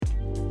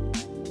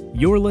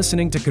You're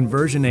listening to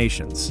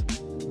Conversionations,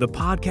 the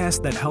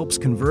podcast that helps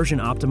conversion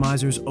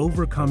optimizers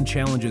overcome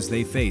challenges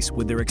they face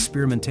with their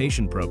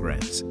experimentation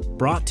programs.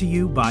 Brought to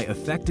you by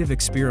Effective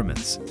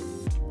Experiments,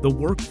 the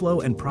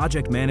workflow and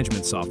project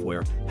management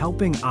software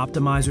helping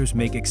optimizers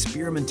make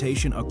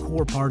experimentation a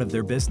core part of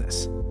their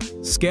business.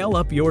 Scale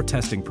up your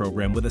testing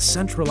program with a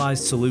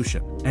centralized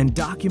solution and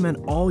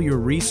document all your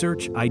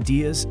research,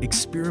 ideas,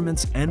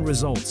 experiments, and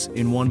results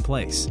in one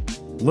place.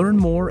 Learn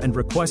more and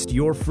request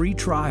your free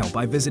trial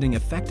by visiting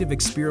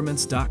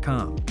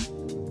effectiveexperiments.com.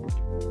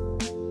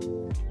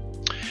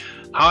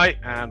 Hi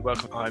and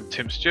welcome. I'm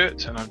Tim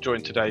Stewart and I'm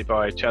joined today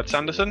by Chad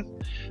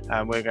Sanderson,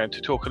 and we're going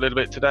to talk a little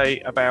bit today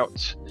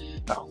about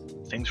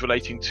things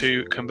relating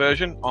to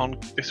conversion on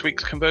this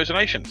week's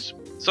Conversionations.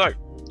 So,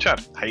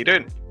 Chad, how you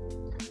doing?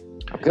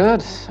 I'm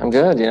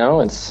good. You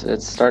know, it's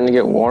starting to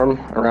get warm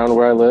around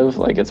where I live.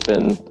 Like, it's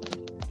been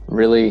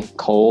really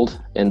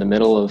cold in the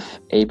middle of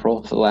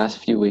April for the last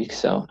few weeks,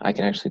 so I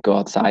can actually go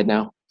outside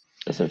now.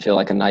 Doesn't feel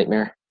like a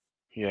nightmare.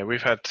 Yeah,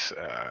 we've had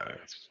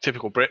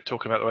typical Brit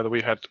talking about the weather.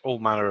 We've had all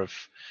manner of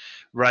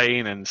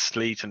rain and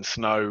sleet and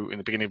snow in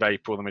the beginning of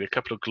April, then we had a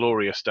couple of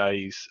glorious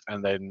days,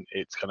 and then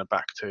it's kind of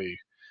back to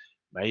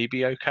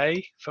maybe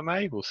okay for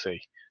May. We'll see.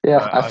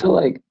 Yeah, I feel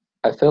like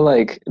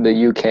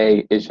the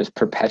UK is just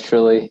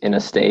perpetually in a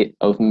state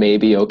of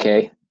maybe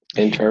okay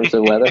in terms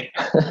of weather.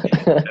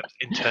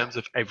 in terms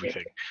of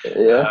everything.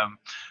 Yeah.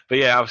 But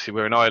yeah, obviously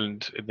we're an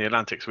island in the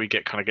Atlantic, so we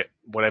get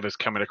whatever's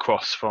coming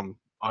across from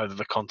either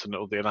the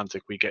continent or the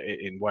Atlantic, we get it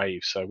in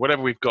waves. So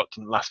whatever we've got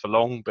doesn't last for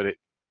long, but it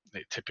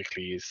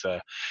typically is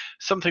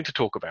something to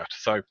talk about.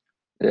 So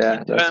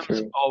yeah, in that's terms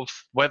true. of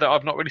weather,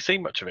 I've not really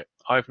seen much of it.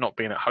 I've not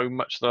been at home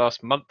much the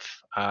last month.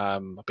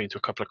 I've been to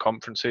a couple of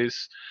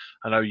conferences.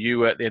 I know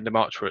you at the end of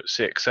March were at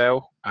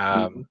CXL.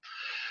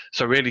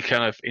 So really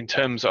kind of in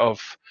terms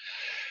of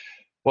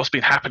what's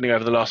been happening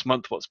over the last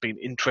month, what's been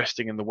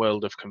interesting in the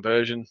world of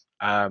conversion,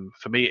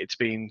 for me it's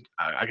been,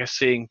 I guess,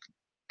 seeing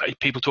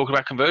people talk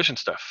about conversion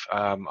stuff.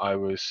 I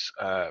was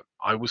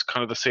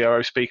kind of the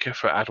CRO speaker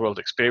for AdWorld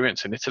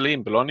Experience in Italy,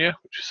 in Bologna,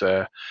 which is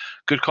a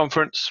good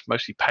conference,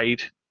 mostly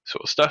paid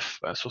sort of stuff.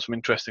 I saw some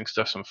interesting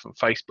stuff from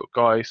Facebook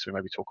guys, so we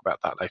maybe talk about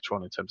that later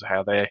on in terms of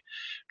how they're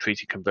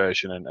treating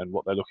conversion and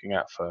what they're looking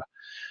at for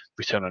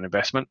return on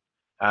investment.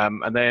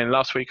 And then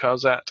last week I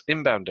was at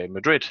Inbound in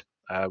Madrid,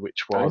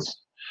 which was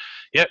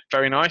Nice.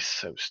 very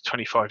nice. It was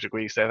 25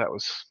 degrees there. That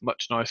was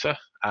much nicer.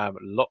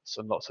 Lots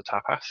and lots of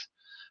tapas.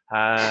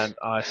 And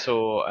I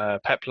saw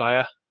Pep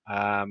Layer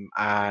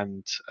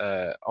and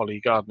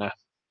Ollie Gardner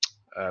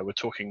were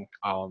talking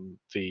on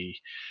the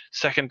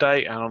second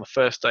day, and on the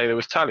first day there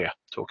was Talia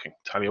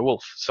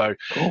Wolf. So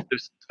Cool.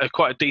 there's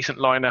quite a decent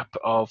lineup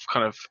of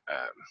kind of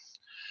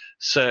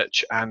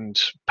search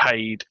and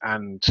paid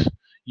and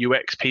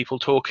UX people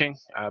talking,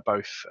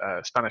 both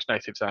Spanish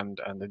natives and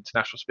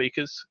international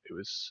speakers. It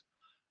was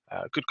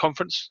a good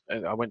conference.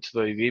 I went to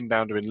the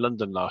Inbounder in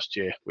London last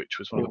year, which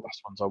was one of the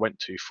best ones I went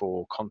to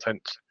for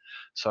content.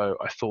 So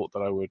I thought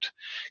that I would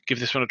give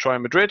this one a try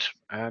in Madrid,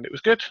 and it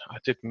was good. I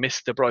did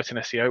miss the Brighton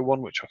SEO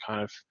one, which I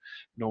kind of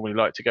normally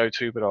like to go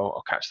to, but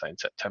I'll catch that in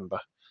September.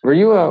 Were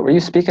you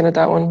speaking at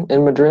that one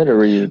in Madrid, or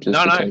were you just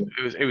No.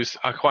 It was.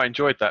 I quite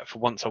enjoyed that. For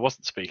once, I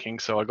wasn't speaking,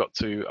 so I got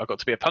to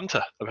be a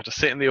punter. I got to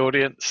sit in the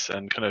audience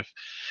and kind of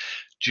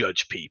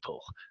judge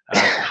people.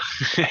 Yeah,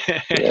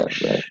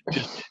 right.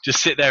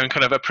 just sit there and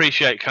kind of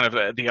appreciate kind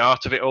of the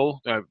art of it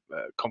all.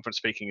 Conference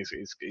speaking is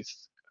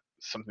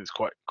something that's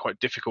quite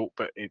difficult,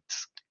 but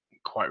it's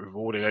quite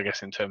rewarding, I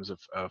guess, in terms of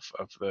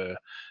the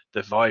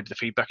vibe, the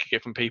feedback you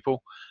get from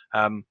people.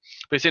 But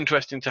it's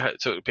interesting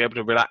to be able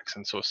to relax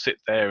and sort of sit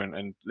there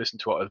and listen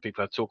to what other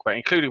people have to talk about,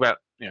 including about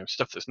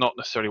stuff that's not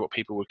necessarily what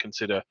people would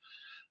consider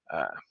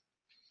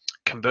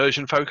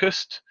conversion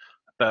focused.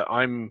 But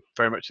I'm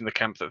very much in the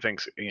camp that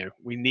thinks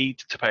we need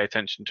to pay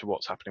attention to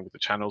what's happening with the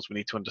channels. We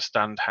need to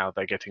understand how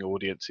they're getting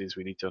audiences.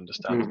 We need to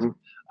understand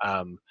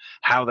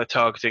how they're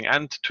targeting,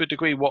 and to a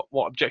degree what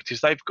objectives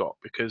they've got,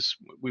 because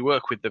we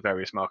work with the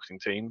various marketing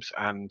teams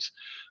and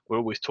we're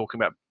always talking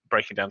about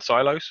breaking down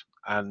silos,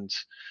 and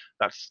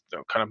that's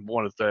kind of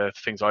one of the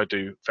things I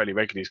do fairly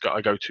regularly. I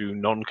go to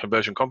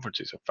non-conversion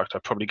conferences. In fact, I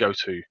probably go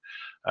to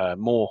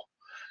more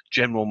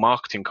general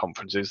marketing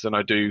conferences than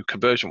I do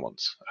conversion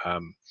ones,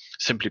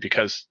 simply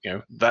because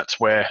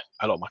that's where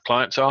a lot of my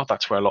clients are.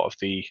 That's where a lot of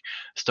the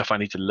stuff I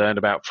need to learn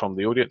about from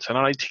the audience, and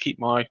I need to keep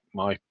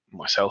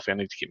myself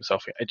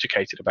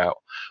educated about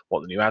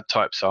what the new ad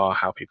types are,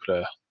 how people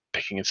are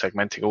picking and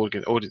segmenting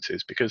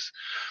audiences, because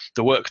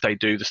the work they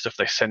do, the stuff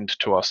they send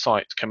to our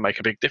site, can make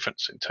a big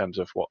difference in terms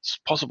of what's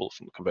possible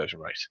from the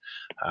conversion rate.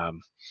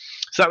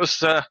 So that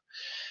was a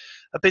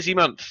busy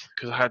month,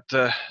 because I had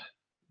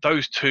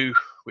those two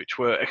which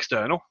were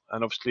external,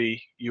 and obviously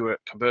you were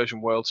at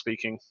Conversion World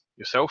speaking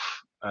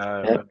yourself,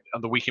 and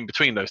the week in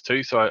between those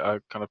two, so I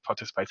kind of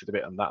participated a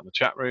bit on that in the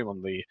chat room,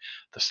 on the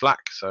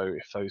Slack. So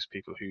if those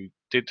people who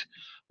did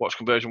watch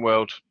Conversion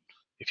World,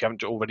 if you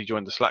haven't already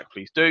joined the Slack,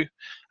 please do.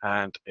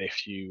 And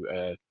if you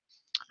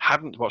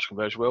haven't watched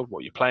Conversion World,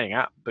 what you're playing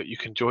at, but you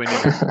can join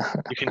in.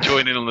 You can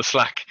join in on the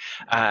Slack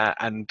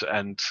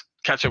and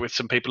catch up with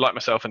some people like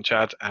myself and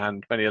Chad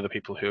and many other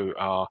people who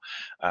are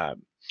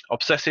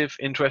obsessive,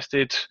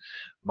 interested,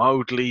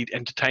 mildly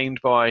entertained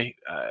by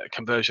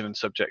conversion and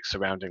subjects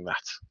surrounding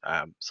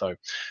that. So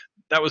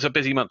that was a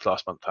busy month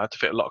last month. I had to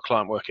fit a lot of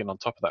client work in on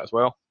top of that as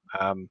well.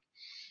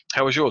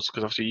 How was yours?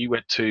 Because obviously you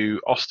went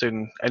to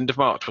Austin end of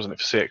March, wasn't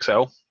it, for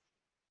CXL?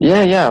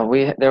 Yeah.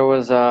 There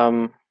was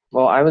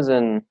well, I was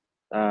in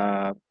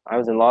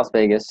Las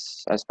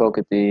Vegas. I spoke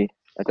at the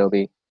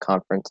Adobe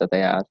conference that they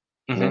had,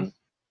 and then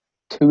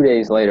 2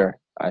 days later,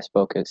 I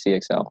spoke at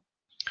CXL.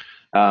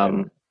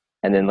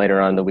 And then later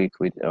on the week,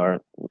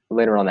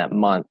 later on that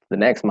month, the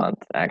next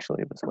month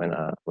actually was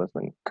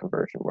when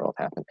Conversion World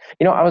happened.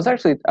 I was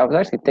actually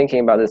thinking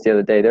about this the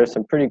other day. There's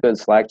some pretty good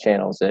Slack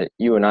channels that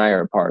you and I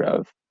are a part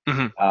of.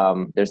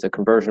 There's the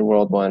Conversion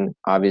World one,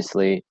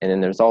 obviously, and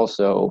then there's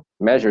also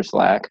Measure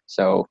Slack.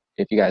 So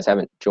if you guys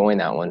haven't joined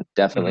that one,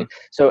 definitely.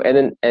 So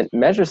and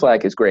Measure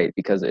Slack is great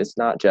because it's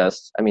not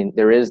just. I mean,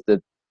 there is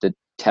the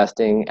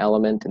testing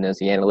element and there's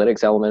the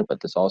analytics element,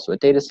 but there's also a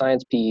data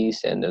science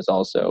piece, and there's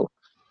also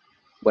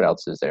what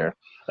else is there?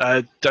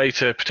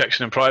 Data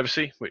protection and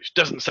privacy, which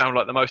doesn't sound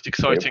like the most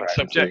exciting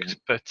subject,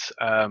 but it's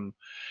a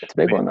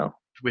big one though.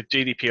 With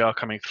GDPR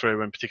coming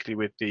through, and particularly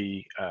with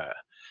the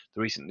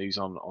recent news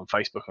on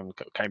Facebook and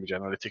Cambridge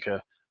Analytica,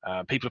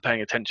 people are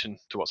paying attention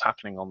to what's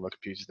happening on the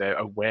computers. They're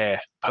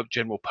aware,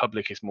 general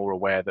public is more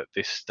aware that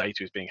this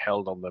data is being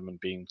held on them and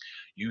being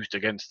used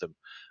against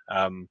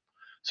them.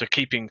 So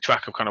keeping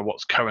track of kind of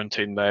what's current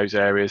in those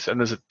areas, and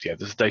there's a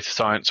data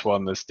science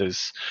one.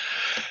 There's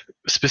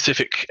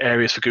specific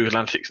areas for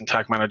Google Analytics and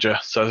Tag Manager.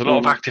 So there's a lot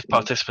of active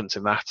participants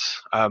in that.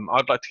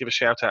 I'd like to give a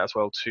shout out as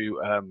well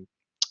to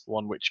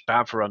one which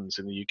BAV runs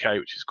in the UK,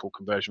 which is called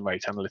Conversion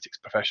Rate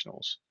Analytics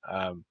Professionals.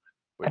 I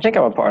think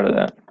I'm a part of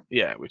that.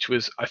 Yeah, which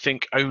was I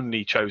think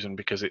only chosen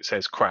because it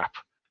says crap.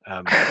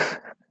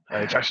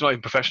 It's actually not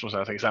even professionals,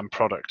 I think it's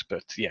product,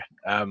 but yeah.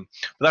 But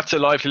that's a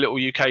lively little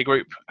UK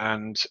group,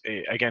 and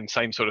again,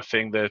 same sort of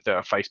thing. There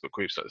are Facebook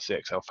groups like the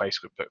CXL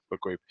Facebook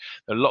group.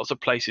 There are lots of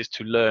places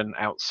to learn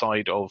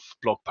outside of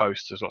blog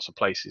posts. There's lots of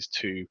places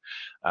to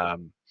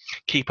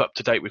keep up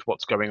to date with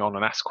what's going on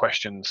and ask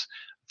questions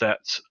that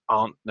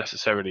aren't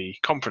necessarily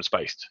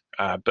conference-based,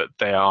 but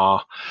they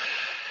are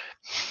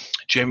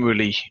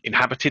generally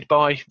inhabited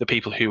by the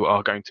people who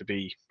are going to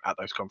be at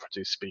those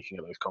conferences, speaking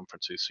at those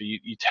conferences. So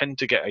you tend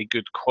to get a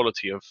good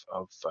quality of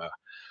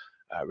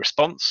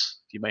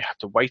response. You may have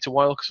to wait a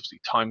while because obviously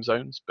time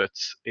zones, but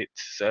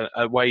it's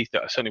a way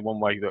that certainly one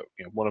way that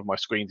one of my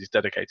screens is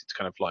dedicated to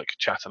kind of like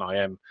chat and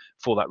IM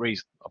for that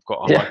reason. I've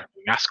got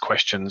ask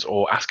questions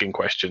or asking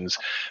questions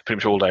pretty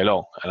much all day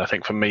long, and I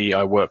think for me,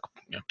 I work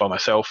by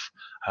myself.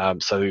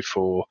 So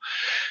for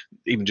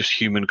even just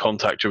human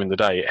contact during the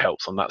day, it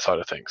helps on that side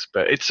of things.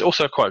 But it's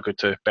also quite good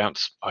to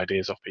bounce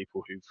ideas off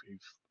people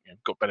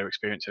who've got better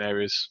experience in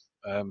areas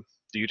that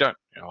you don't.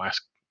 I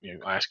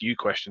ask you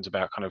questions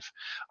about kind of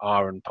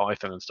R and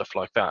Python and stuff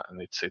like that, and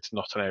it's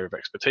not an area of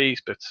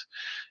expertise, but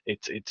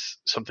it's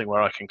something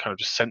where I can kind of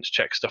just sense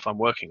check stuff I'm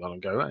working on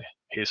and go, hey,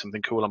 here's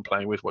something cool I'm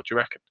playing with. What do you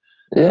reckon?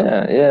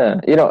 Yeah.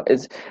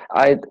 It's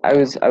I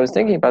was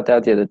thinking about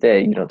that the other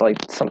day. Like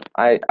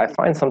I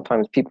find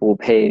sometimes people will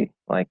pay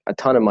like a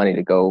ton of money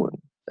to go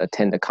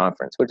attend a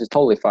conference, which is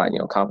totally fine.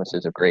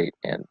 Conferences are great,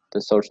 and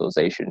the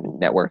socialization,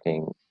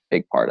 networking,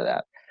 big part of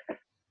that.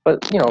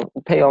 But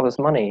pay all this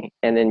money,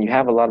 and then you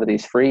have a lot of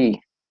these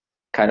free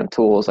kind of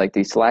tools like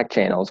these Slack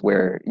channels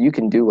where you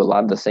can do a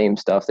lot of the same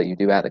stuff that you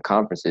do at the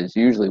conferences,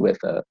 usually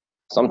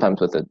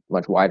sometimes with a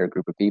much wider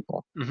group of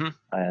people.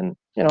 And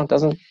it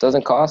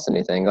doesn't cost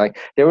anything. Like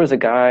there was a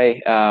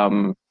guy,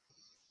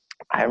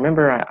 I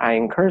remember I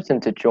encouraged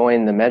him to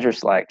join the Measure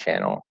Slack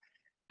channel,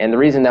 and the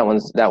reason that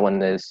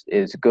one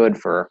is good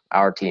for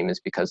our team is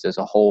because there's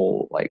a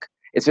whole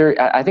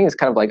I think it's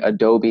kind of like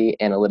Adobe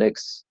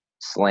Analytics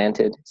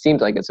slanted. Seems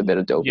like it's a bit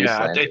Adobe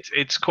slanted.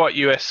 It's quite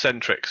US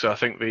centric. So I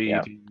think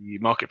the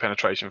market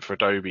penetration for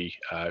Adobe,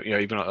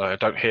 even I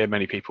don't hear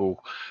many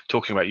people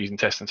talking about using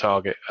Test and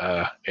Target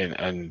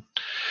in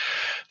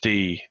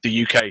the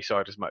UK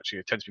side as much.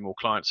 It tends to be more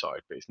client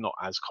side, but it's not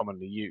as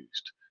commonly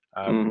used.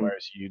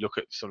 Whereas you look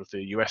at sort of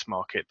the US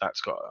market,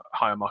 that's got a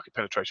higher market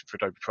penetration for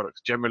Adobe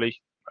products generally.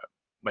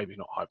 Maybe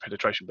not high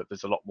penetration, but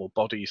there's a lot more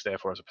bodies,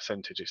 therefore as a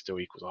percentage it still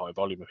equals a high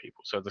volume of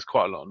people. So there's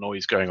quite a lot of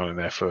noise going on in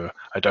there for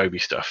Adobe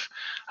stuff.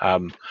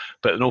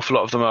 But an awful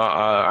lot of them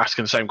are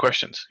asking the same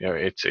questions.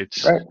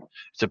 It's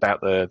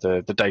about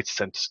the data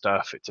center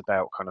stuff. It's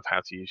about kind of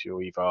how to use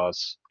your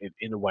EVARs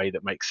in a way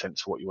that makes sense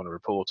for what you want to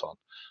report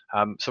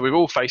on. So we're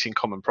all facing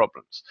common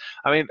problems.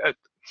 I mean,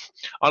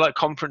 I like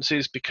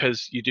conferences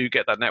because you do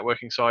get that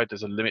networking side.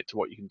 There's a limit to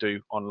what you can do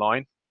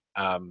online.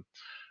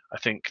 I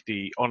think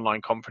the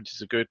online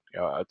conferences are good.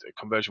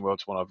 Conversion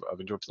World's one I've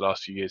enjoyed for the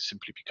last few years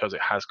simply because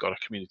it has got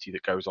a community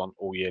that goes on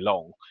all year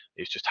long.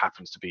 It just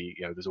happens to be,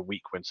 there's a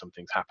week when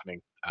something's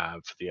happening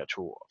for the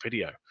actual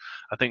video.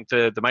 I think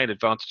the main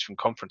advantage from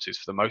conferences,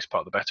 for the most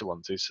part, the better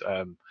ones, is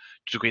to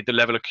the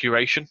level of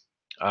curation.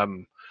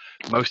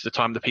 Most of the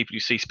time, the people you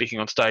see speaking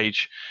on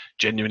stage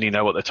genuinely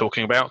know what they're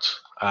talking about.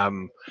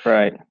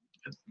 Right.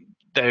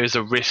 There is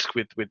a risk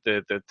with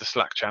the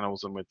Slack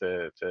channels and with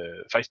the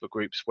Facebook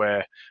groups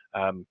where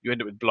you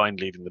end up with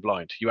blind leading the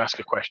blind. You ask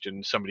a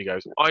question, somebody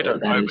goes, I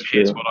don't know, but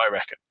here's what I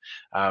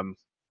reckon.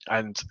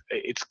 And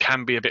it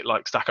can be a bit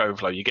like Stack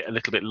Overflow. You get a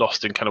little bit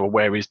lost in kind of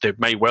where there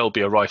may well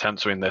be a right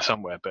answer in there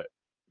somewhere, but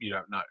you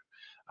don't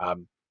know.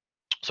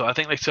 So I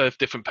think they serve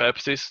different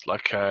purposes.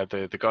 Like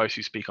the guys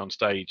who speak on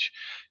stage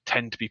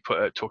tend to be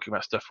talking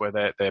about stuff where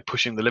they're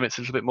pushing the limits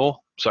a little bit more.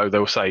 So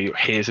they'll say,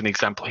 here's an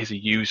example, here's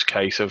a use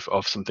case of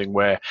something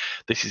where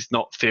this is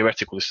not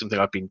theoretical, this is something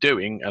I've been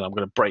doing, and I'm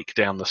going to break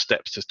down the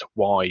steps as to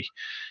why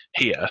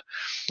here.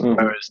 Mm-hmm.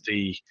 Whereas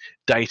the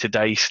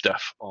day-to-day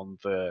stuff on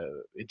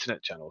the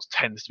internet channels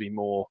tends to be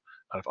more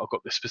I've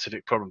got this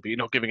specific problem, but you're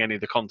not giving any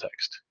of the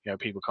context.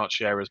 People can't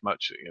share as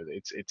much.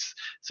 It's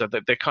so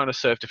that they kind of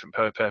serve different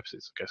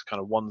purposes. I guess kind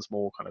of one's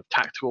more kind of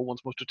tactical,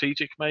 one's more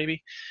strategic,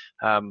 maybe.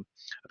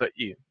 But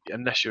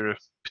unless you're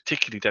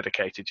particularly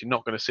dedicated, you're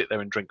not going to sit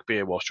there and drink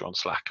beer whilst you're on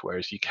Slack.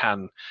 Whereas you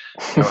can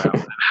go out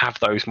and have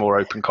those more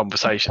open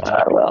conversations.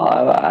 Well,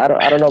 I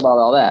don't know about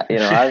all that.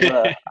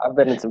 I've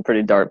been in some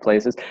pretty dark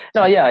places.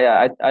 No,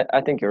 yeah,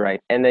 I think you're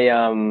right. And they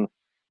I mean,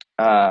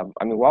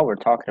 while we're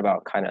talking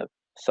about kind of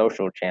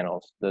social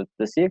channels, the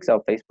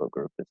CXL Facebook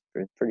group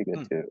is pretty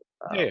good too.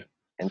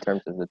 In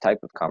terms of the type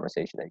of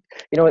conversation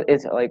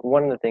it's like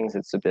one of the things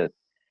that's a bit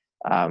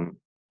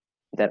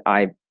that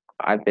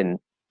I've been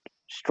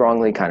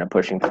strongly kind of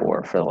pushing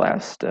for the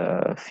last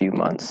few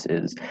months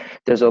is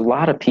there's a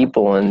lot of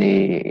people in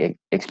the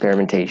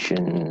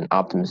experimentation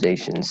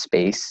optimization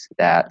space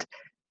that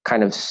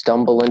kind of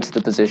stumble into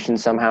the position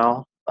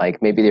somehow.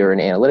 Like maybe they were in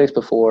analytics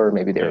before,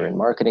 maybe they were in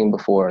marketing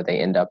before, they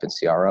end up in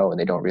CRO and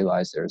they don't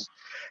realize there's,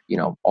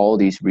 all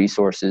these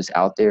resources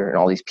out there and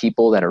all these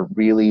people that are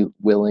really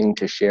willing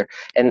to share.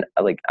 And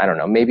like, I don't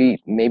know,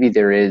 maybe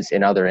there is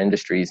in other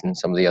industries and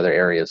some of the other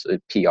areas,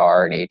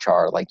 PR and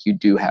HR, like you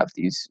do have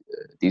these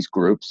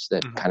groups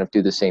that kind of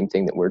do the same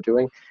thing that we're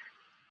doing.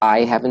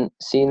 I haven't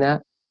seen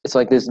that. It's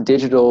like this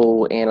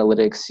digital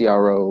analytics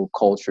CRO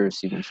culture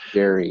seems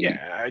very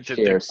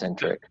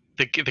share-centric.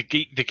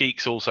 The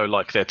geeks also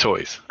like their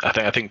toys.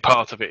 I think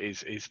part of it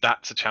is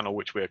that's a channel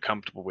which we're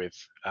comfortable with,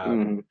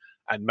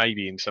 and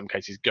maybe in some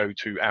cases go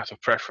to out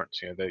of preference.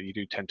 That you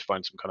do tend to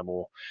find some kind of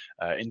more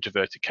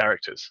introverted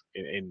characters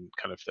in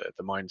kind of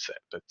the mindset.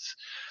 But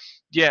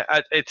yeah,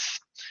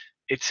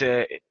 it's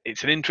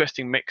an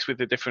interesting mix with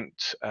the different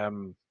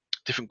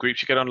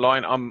groups you get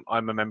online.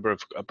 I'm a member of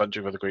a bunch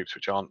of other groups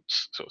which aren't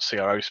sort of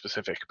CRO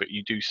specific, but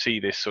you do see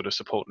this sort of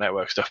support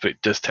network stuff, but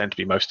it does tend to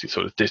be mostly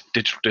sort of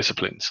digital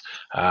disciplines,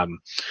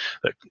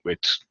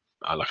 which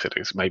like I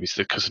said, maybe it's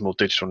because it's more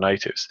digital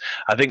natives.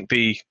 I think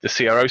the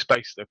CRO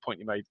space, the point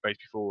you made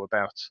before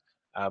about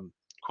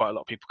quite a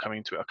lot of people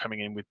are coming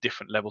in with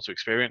different levels of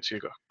experience. So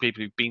you've got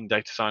people who've been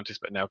data scientists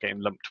but now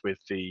getting lumped with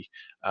the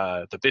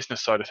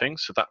business side of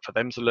things. So that for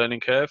them's a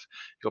learning curve.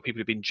 You've got people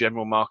who've been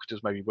general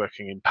marketers, maybe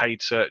working in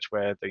paid search,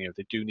 where they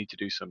do need to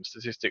do some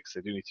statistics,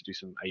 they do need to do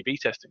some A/B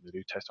testing, they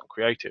do test on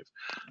creative.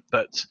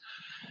 But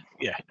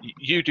yeah,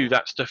 you do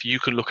that stuff, you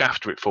can look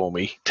after it for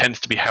me, tends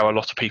to be how a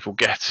lot of people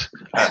get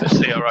a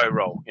CRO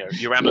role.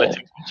 Your analytics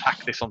will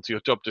tack this onto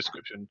your job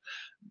description,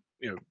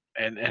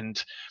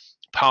 and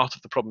part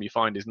of the problem you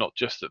find is not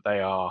just that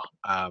they are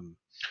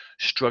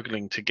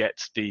struggling to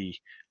get the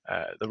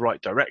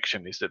right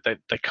direction, is that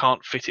they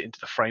can't fit it into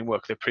the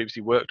framework they've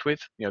previously worked with.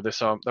 There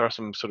are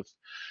some sort of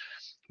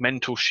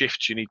mental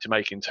shifts you need to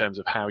make in terms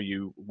of how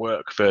you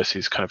work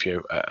versus kind of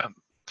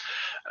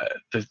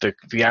the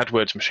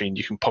AdWords machine.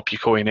 You can pop your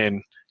coin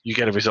in, you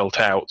get a result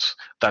out.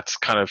 That's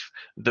kind of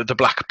the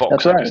black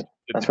box that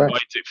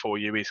divides it for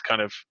you is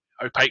kind of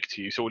opaque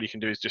to you, so all you can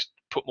do is just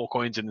put more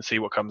coins in and see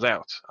what comes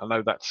out. I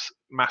know that's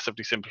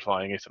massively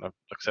simplifying it, and like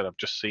I said, I've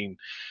just seen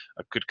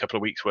a good couple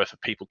of weeks worth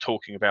of people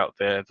talking about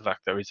the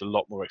fact there is a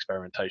lot more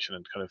experimentation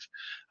and kind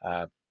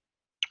of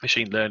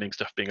machine learning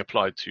stuff being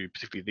applied to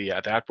particularly the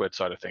AdWords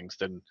side of things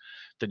than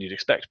you'd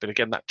expect. But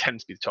again, that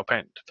tends to be the top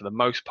end. For the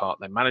most part,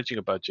 they're managing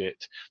a budget,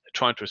 they're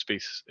trying to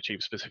achieve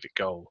a specific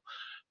goal,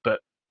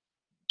 but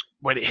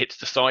when it hits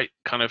the site,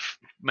 kind of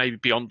maybe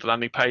beyond the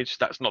landing page,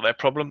 that's not their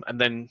problem. And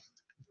then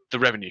the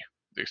revenue.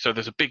 So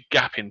there's a big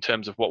gap in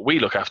terms of what we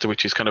look after,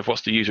 which is kind of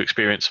what's the user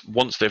experience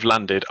once they've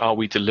landed. Are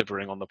we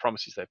delivering on the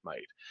promises they've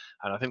made?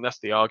 And I think that's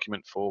the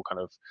argument for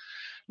kind of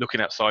looking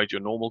outside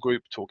your normal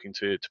group, talking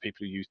to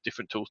people who use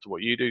different tools to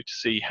what you do, to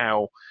see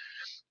how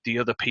the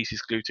other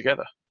pieces glue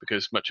together.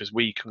 Because much as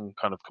we can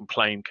kind of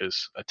complain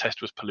because a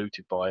test was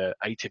polluted by an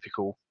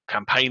atypical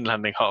campaign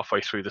landing halfway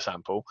through the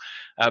sample,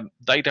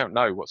 they don't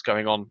know what's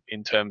going on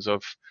in terms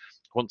of,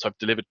 once I've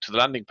delivered to the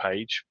landing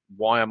page,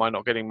 why am I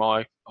not getting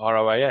my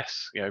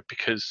ROAS?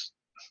 Because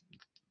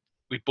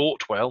we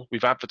bought well,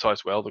 we've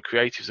advertised well, the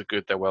creatives are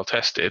good, they're well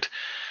tested.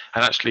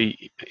 And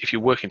actually, if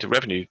you're working to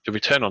revenue, the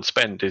return on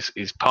spend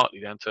is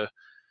partly down to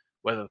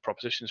whether the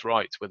proposition's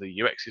right, whether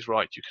the UX is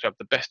right. You could have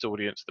the best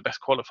audience, the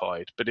best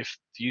qualified, but if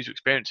the user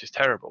experience is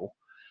terrible,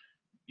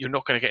 you're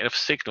not going to get enough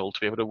signal to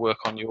be able to work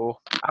on your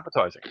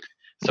advertising.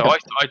 So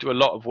I do a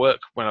lot of work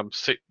when I'm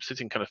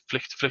sitting kind of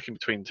flicking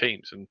between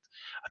teams, and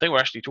I think we're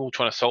actually all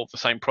trying to solve the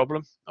same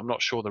problem. I'm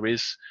not sure there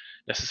is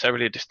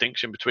necessarily a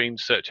distinction between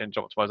search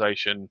engine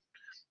optimization,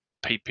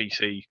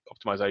 PPC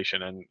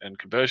optimization, and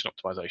conversion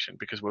optimization,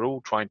 because we're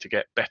all trying to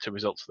get better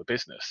results for the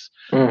business.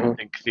 I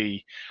think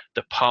the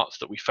parts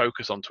that we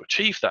focus on to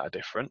achieve that are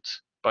different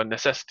by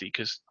necessity,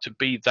 because to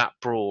be that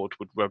broad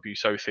would rub you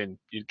so thin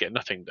you'd get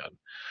nothing done.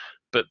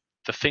 But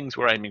the things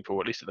we're aiming for,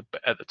 at least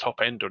at the top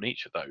end on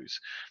each of those,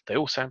 they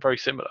all sound very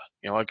similar.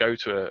 I go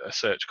to a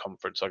search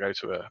conference, I go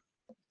to a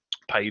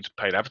paid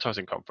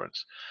advertising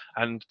conference,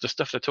 and the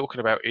stuff they're talking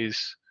about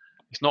it's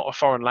not a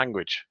foreign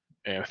language.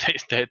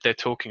 They're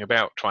talking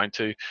about trying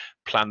to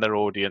plan their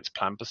audience,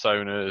 plan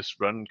personas,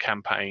 run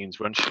campaigns,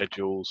 run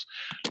schedules,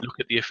 look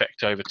at the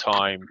effect over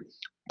time,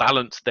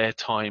 balance their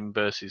time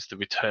versus the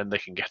return they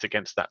can get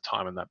against that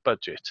time and that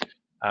budget.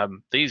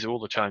 These are all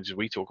the challenges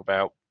we talk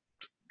about.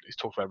 Is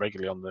talked about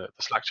regularly on the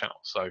Slack channel.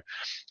 So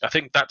I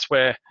think that's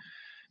where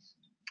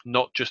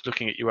not just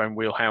looking at your own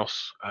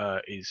wheelhouse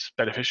is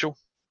beneficial,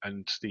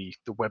 and the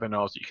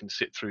webinars that you can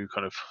sit through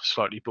kind of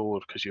slightly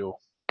bored because you're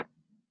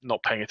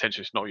not paying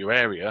attention, it's not your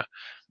area.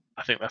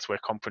 I think that's where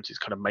conferences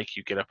kind of make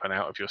you get up and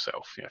out of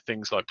yourself.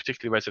 Things like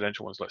particularly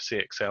residential ones like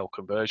CXL,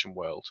 Conversion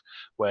World,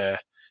 where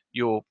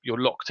you're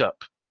locked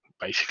up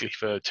basically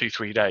for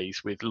 2-3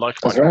 days with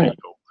like-minded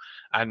people,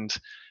 and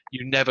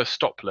you never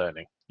stop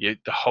learning. The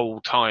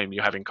whole time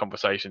you're having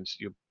conversations,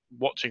 you're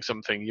watching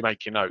something, you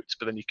make your notes,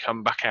 but then you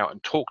come back out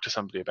and talk to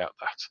somebody about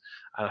that.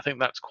 And I think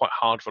that's quite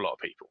hard for a lot of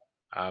people.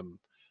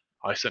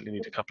 I certainly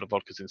need a couple of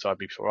vodkas inside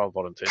me before I'll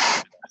volunteer.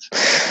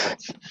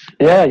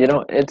 Yeah,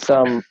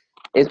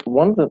 it's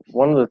one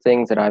of the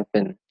things that I've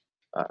been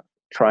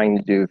trying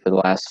to do for the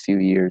last few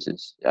years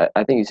is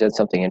I think you said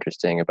something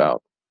interesting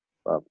about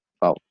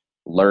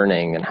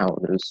learning and how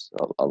there's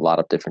a lot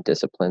of different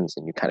disciplines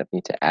and you kind of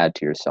need to add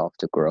to yourself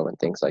to grow and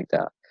things like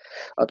that.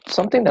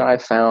 Something that I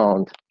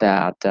found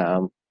that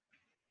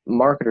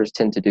marketers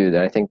tend to do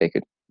that I think they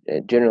could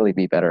generally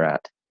be better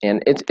at,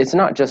 and it's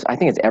not just, I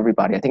think it's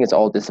everybody. I think it's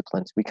all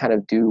disciplines. We kind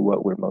of do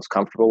what we're most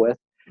comfortable with.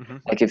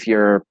 Like if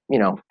you're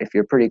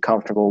pretty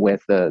comfortable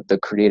with the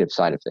creative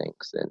side of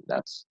things, then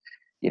that's,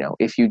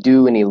 if you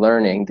do any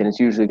learning, then it's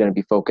usually going to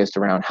be focused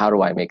around how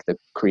do I make the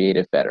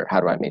creative better? How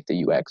do I make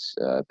the UX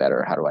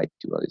better? How do I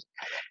do all these?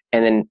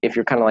 And then if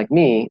you're kind of like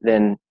me,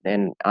 then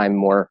I'm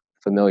more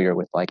familiar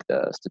with like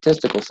the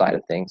statistical side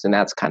of things, and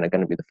that's kind of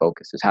going to be the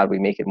focus, is how do we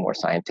make it more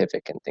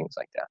scientific and things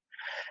like that.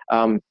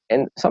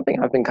 And something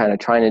I've been kind of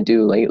trying to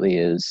do lately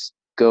is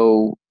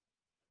go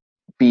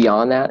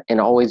beyond that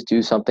and always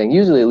do something,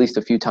 usually at least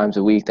a few times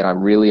a week, that I'm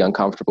really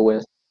uncomfortable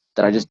with,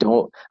 that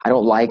I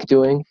don't like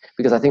doing,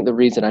 because I think the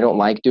reason I don't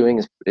like doing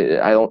is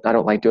I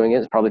don't like doing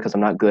it is probably because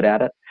I'm not good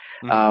at it.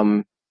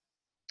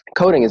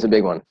 Coding is a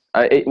big one.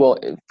 Well,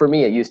 for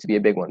me, it used to be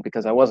a big one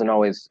because I wasn't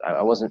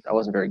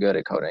very good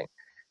at coding.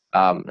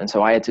 And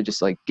so I had to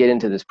just like get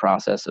into this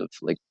process of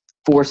like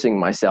forcing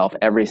myself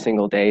every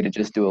single day to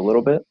just do a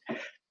little bit.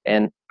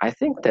 And I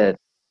think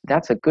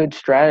that's a good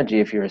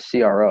strategy if you're a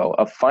CRO,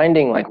 of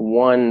finding like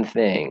one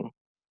thing,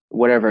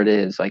 whatever it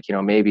is, like,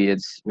 maybe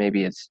it's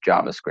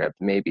JavaScript,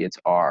 maybe it's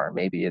R,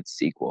 maybe it's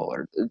SQL,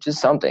 or just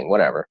something,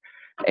 whatever.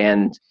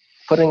 And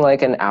putting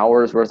like an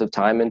hour's worth of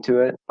time into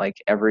it, like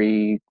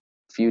every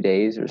few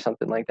days or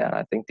something like that.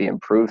 I think the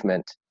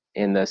improvement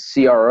in the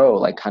CRO,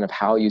 like kind of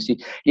how you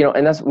see,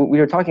 and that's, we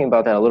were talking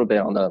about that a little bit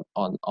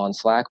on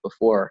Slack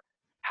before,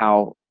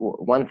 how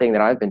one thing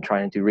that I've been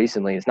trying to do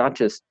recently is not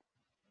just,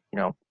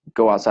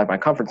 go outside my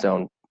comfort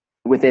zone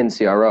within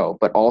CRO,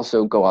 but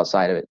also go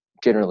outside of it,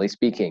 generally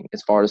speaking,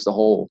 as far as the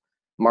whole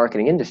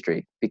marketing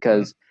industry,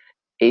 because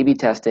A/B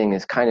testing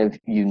is kind of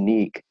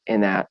unique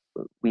in that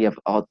we have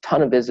a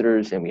ton of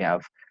visitors and we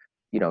have,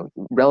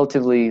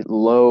 relatively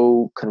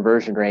low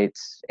conversion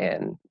rates,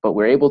 but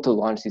we're able to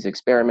launch these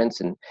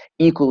experiments and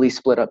equally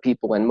split up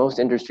people, and most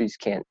industries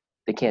can't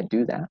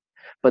do that,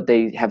 but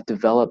they have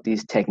developed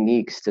these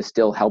techniques to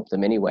still help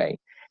them anyway.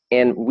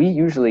 And we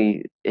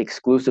usually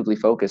exclusively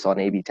focus on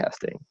A/B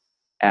testing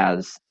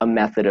as a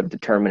method of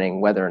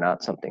determining whether or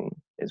not something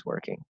is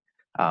working,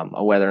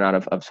 or whether or not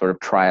of sort of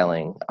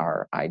trialing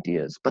our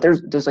ideas. But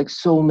there's like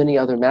so many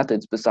other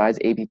methods besides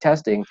A/B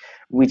testing.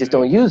 We just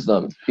don't use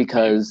them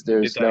because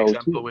there's no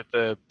example with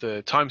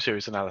the time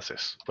series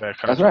analysis, where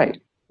that's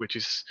right, which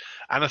is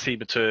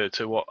anathema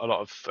to what a lot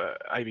of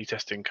A/B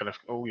testing kind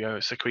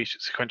of,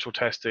 sequential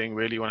testing,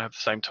 really you want to have the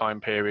same time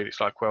period.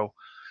 It's like, well,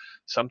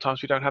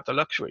 sometimes we don't have the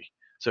luxury.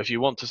 So if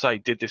you want to say,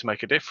 did this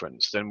make a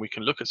difference, then we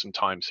can look at some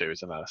time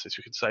series analysis.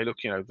 We can say, look,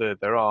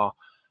 there are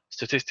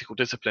statistical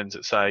disciplines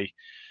that say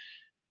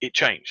it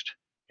changed,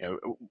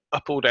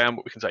 up or down,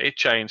 but we can say it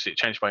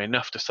changed by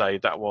enough to say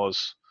that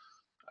was,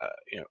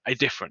 a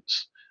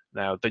difference.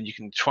 Now, then you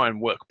can try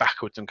and work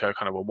backwards and go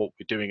kind of, well, what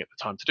we're doing at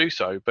the time to do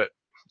so. But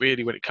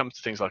really, when it comes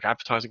to things like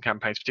advertising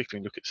campaigns,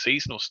 particularly look at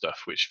seasonal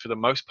stuff, which for the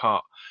most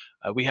part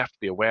we have to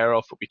be aware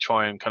of, but we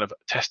try and kind of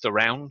test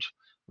around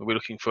when we're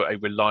looking for a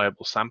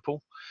reliable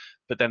sample.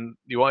 but then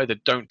you either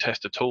don't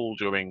test at all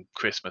during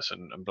Christmas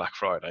and Black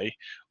Friday,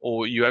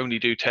 or you only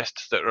do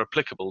tests that are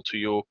applicable to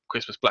your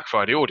Christmas Black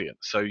Friday audience.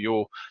 So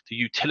the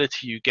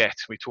utility you get,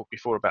 we talked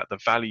before about the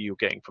value you're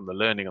getting from the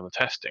learning on the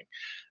testing.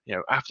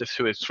 After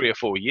 3 or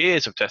 4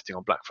 years of testing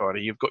on Black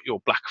Friday, you've got your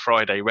Black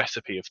Friday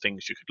recipe of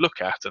things you could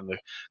look at and the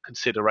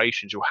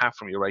considerations you'll have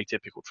from your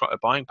atypical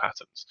buying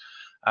patterns.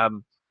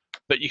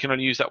 But you can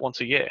only use that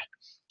once a year,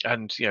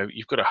 and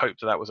you've got to hope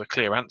that was a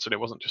clear answer and it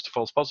wasn't just a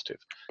false positive.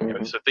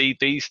 So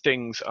these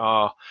things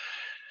are,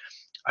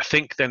 I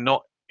think they're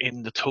not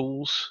in the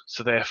tools,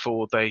 so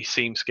therefore they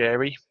seem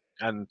scary.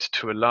 And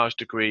to a large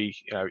degree,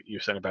 you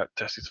were saying about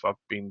testing stuff.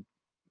 I've been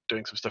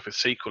doing some stuff with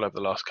SQL over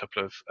the last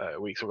couple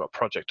of weeks. I've got a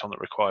project on that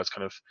requires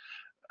kind of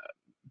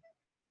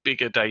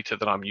bigger data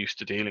than I'm used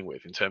to dealing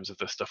with in terms of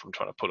the stuff I'm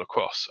trying to pull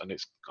across, and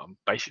I'm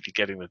basically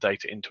getting the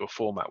data into a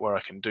format where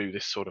I can do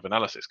this sort of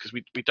analysis, because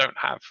we don't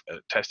have a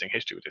testing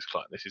history with this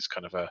client. This is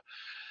kind of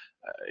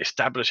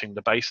establishing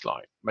the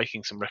baseline,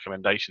 making some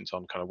recommendations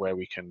on kind of where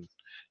we can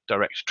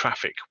direct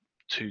traffic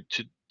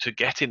to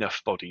get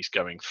enough bodies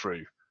going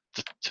through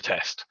to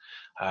test.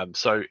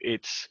 So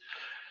it's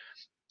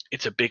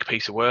a big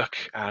piece of work,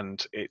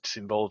 and it's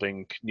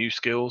involving new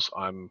skills.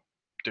 I'm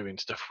doing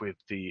stuff with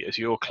the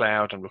Azure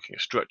cloud. I'm looking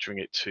at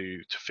structuring it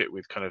to fit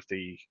with kind of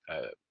the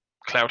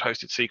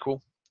cloud-hosted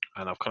SQL,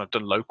 and I've kind of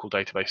done local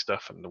database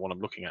stuff. And the one I'm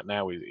looking at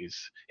now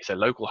is a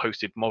local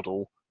hosted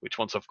model, which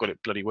once I've got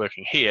it bloody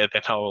working here,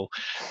 then I'll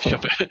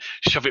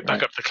shove it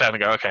back up the cloud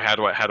and go, okay, how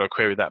do I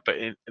query that? But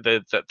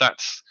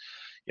that's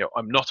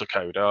I'm not a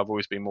coder. I've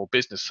always been more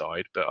business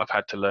side, but I've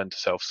had to learn to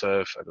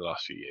self-serve over the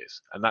last few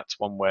years, and that's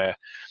one where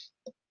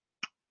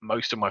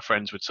most of my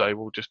friends would say,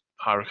 well, just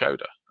hire a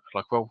coder.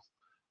 Like, well,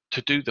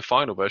 to do the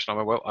final version,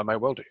 I may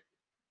well do,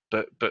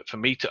 but for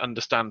me to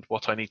understand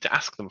what I need to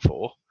ask them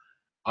for,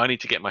 I need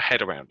to get my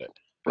head around it.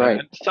 Right.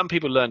 And some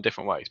people learn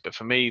different ways, but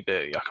for me,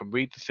 I can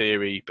read the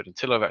theory, but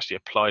until I've actually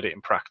applied it in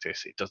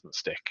practice, it doesn't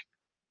stick.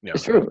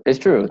 It's true. It's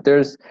true.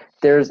 There's,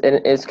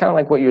 and it's kind of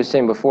like what you were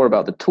saying before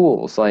about the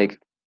tools. Like,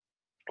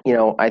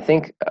 I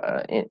think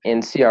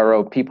in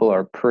CRO, people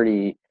are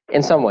pretty,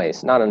 in some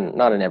ways, not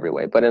in every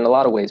way, but in a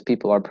lot of ways,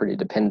 people are pretty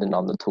dependent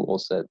on the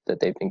tools that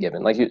they've been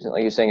given. Like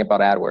you're saying about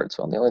AdWords.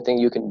 Well, the only thing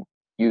you can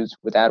use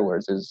with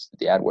AdWords is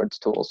the AdWords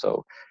tool,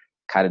 so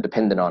kind of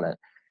dependent on it.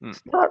 It's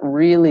not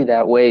really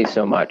that way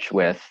so much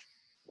with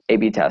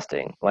A/B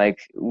testing. Like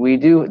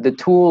the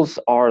tools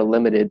are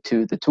limited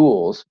to the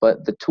tools,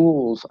 but the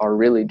tools are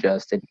really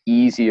just an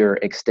easier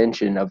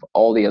extension of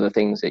all the other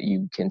things that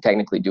you can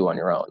technically do on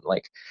your own.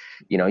 Like,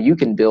 you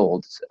can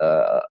build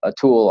a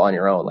tool on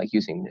your own, like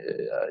using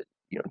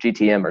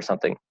GTM or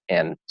something,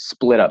 and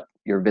split up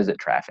your visit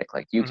traffic.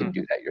 Like you can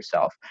do that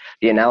yourself.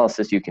 The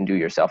analysis you can do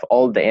yourself.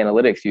 All of the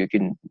analytics you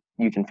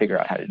can figure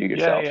out how to do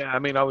yourself. Yeah. I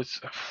mean,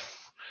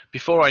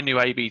 before I knew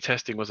A/B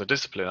testing was a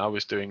discipline, I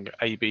was doing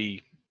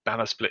A/B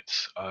banner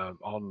splits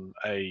on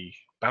a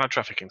banner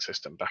trafficking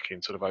system back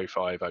in sort of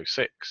 05,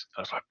 06.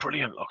 I was like,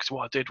 brilliant. Because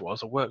what I did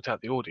was I worked out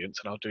the audience,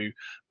 and I'll do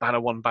banner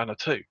 1, banner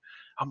 2.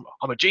 I'm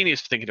a genius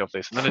for thinking of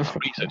this. And then I did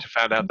some research and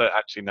found out that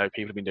actually, no,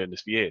 people have been doing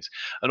this for years.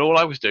 And all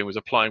I was doing was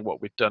applying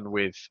what we'd done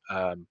with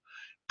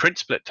print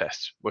split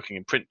tests, working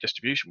in print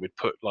distribution. We'd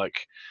put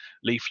like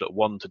leaflet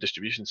 1 to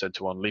distribution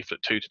center 1,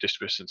 leaflet 2 to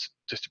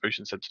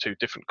distribution center 2,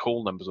 different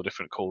call numbers or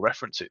different call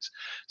references.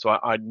 So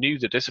I knew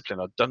the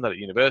discipline. I'd done that at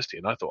university,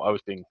 and I thought I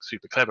was being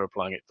super clever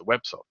applying it to the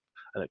website.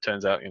 And it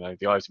turns out,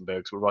 the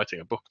Eisenbergs were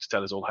writing a book to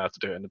tell us all how to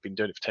do it, and have been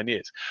doing it for 10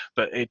 years.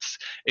 But it's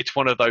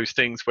one of those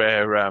things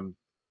where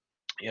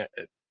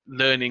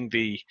learning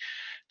the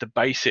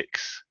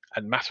basics,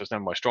 and maths was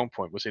never my strong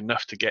point, was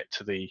enough to get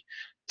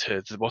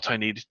to what I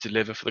needed to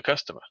deliver for the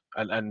customer.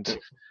 And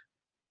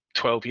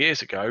 12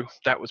 years ago,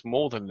 that was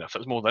more than enough. That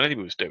was more than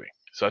anybody was doing.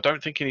 So I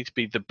don't think you need to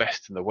be the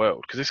best in the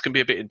world, because this can be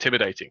a bit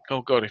intimidating.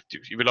 Oh God, if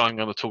you're relying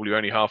on the tool, you're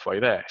only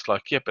halfway there. It's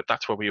like, yeah, but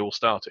that's where we all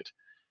started.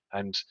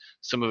 And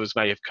some of us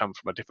may have come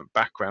from a different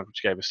background,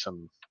 which gave us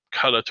some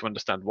color to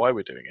understand why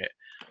we're doing it.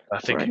 I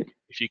think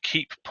if you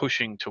keep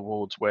pushing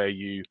towards where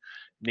you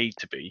need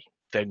to be,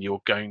 then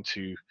you're going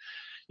to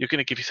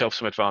give yourself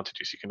some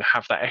advantages. You can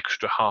have that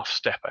extra half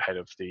step ahead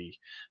of the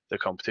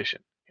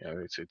competition.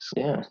 It's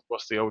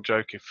what's the old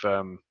joke?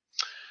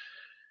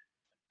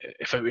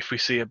 If we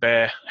see a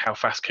bear, how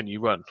fast can you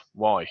run?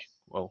 Why?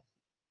 Well,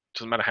 it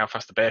doesn't matter how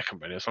fast the bear can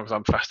run, as long as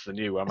I'm faster than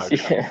you, I'm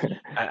okay.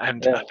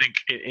 And I think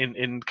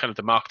in kind of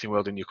the marketing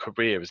world, in your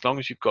career, as long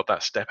as you've got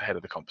that step ahead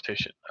of the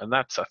competition, and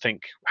that's, I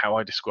think, how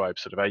I describe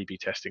sort of A/B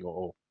testing,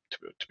 or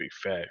to be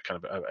fair,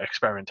 kind of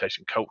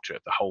experimentation culture.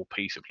 The whole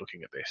piece of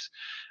looking at this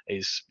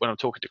is, when I'm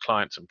talking to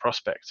clients and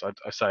prospects,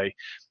 I say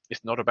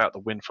it's not about the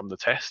win from the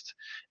test.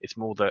 It's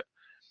more that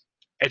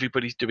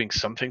everybody's doing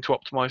something to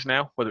optimize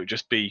now, whether it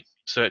just be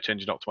search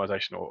engine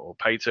optimization or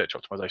paid search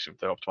optimization if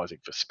they're optimizing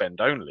for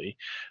spend only,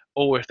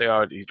 or if they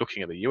are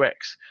looking at the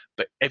UX.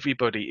 But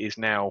everybody is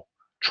now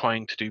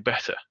trying to do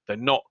better. They're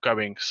not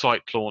going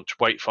site launch,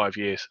 wait 5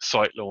 years,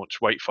 site launch,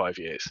 wait 5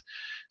 years.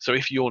 So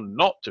if you're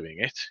not doing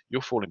it,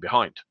 you're falling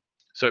behind.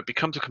 So it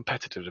becomes a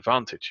competitive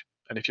advantage.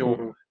 And if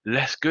you're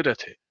less good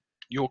at it,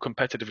 your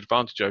competitive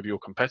advantage over your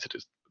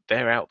competitors.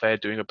 They're out there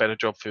doing a better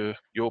job for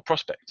your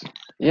prospects.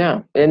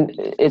 Yeah, and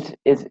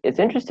it's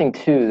interesting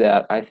too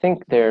that I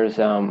think there's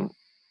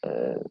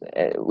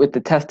with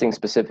the testing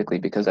specifically,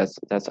 because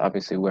that's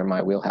obviously where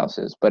my wheelhouse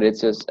is. But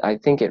it's just I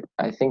think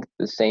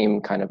the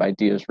same kind of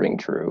ideas ring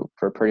true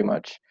for pretty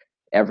much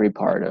every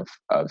part of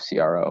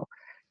CRO.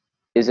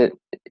 Is it,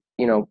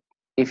 you know,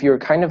 if you're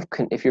kind of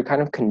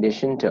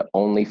conditioned to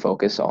only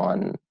focus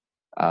on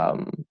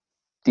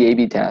the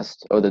A/B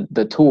test or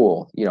the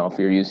tool, you know, if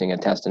you're using a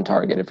test and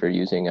target, if you're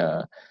using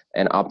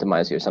an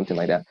optimizer or something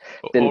like that,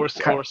 then or a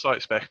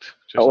site spec.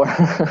 or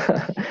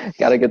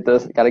gotta get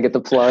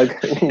the plug.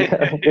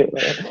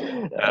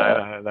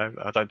 No,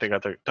 I don't think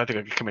I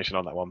get commission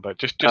on that one, but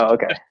just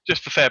okay.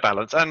 just for fair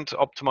balance. And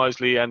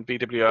Optimizely and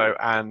BWO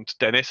and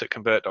Dennis at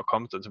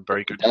Convert.com done some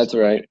very good. That's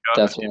right.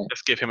 That's right.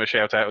 Let's give him a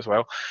shout out as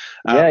well.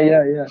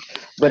 Yeah.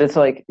 But it's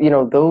like, you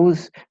know,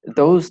 those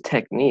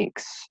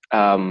techniques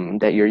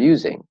that you're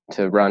using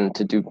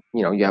to do,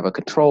 you know, you have a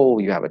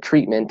control, you have a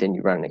treatment, and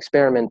you run an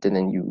experiment, and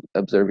then you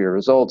observe your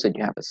results, and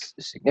you have a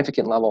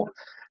significant level.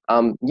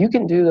 You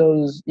can do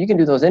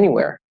those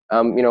anywhere.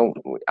 You know,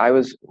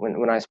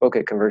 when I spoke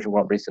at Conversion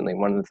World recently,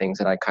 one of the things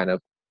that I kind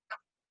of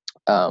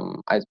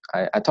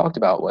I talked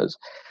about was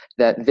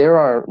that there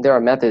are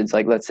methods,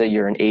 like let's say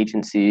you're an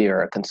agency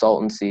or a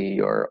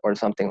consultancy or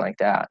something like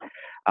that.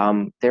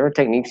 There are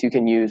techniques you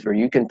can use where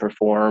you can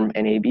perform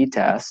an A/B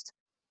test,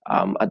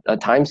 a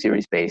time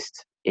series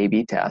based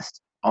A/B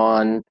test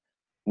on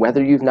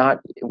whether or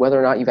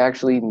not you've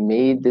actually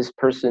made this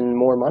person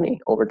more money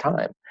over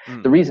time.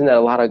 The reason that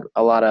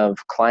a lot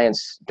of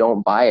clients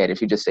don't buy it,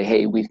 if you just say,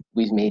 hey, we've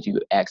made you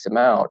X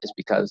amount, is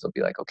because they'll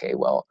be like, okay,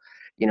 well,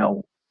 you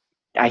know,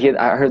 I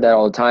heard that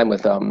all the time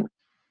with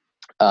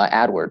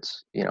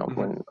AdWords. You know,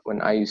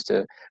 when I used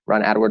to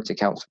run AdWords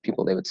accounts for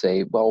people, they would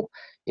say, well,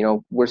 you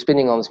know, we're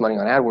spending all this money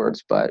on AdWords,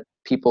 but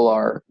people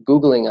are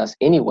Googling us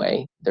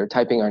anyway. They're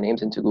typing our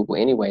names into Google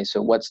anyway.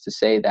 So what's to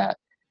say that,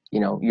 you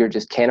know, you're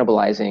just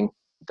cannibalizing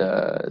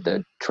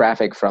the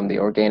traffic from the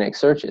organic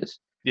searches?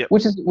 Yep.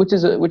 Which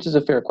is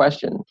a fair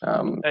question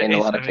in a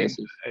lot of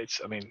cases.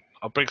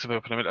 I'll bring something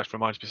up in a minute that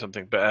reminds me of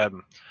something, but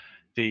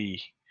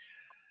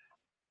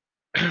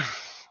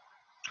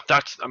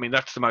that's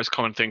the most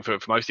common thing for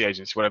most of the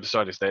agencies, whatever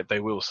side is there,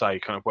 they will say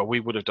kind of, well, we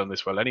would have done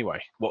this well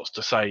anyway. What's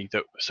to say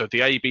that? So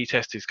the A/B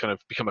test is kind of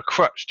become a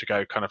crutch to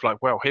go kind of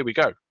like, well, here we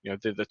go. You know,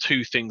 the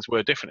two things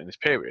were different in this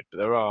period, but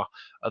there are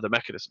other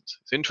mechanisms.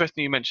 It's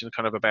interesting you mentioned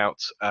kind of about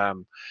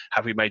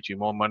have we made you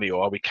more money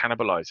or are we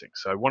cannibalizing?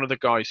 So one of the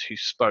guys who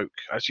spoke,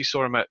 as you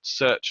saw him at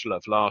Search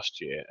Love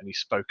last year, and he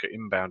spoke at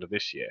Inbound of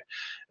this year,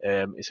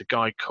 is a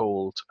guy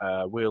called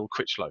Will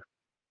Critchlow.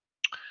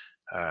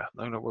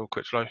 No, not Will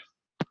Critchlow.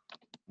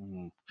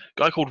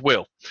 Guy called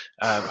Will.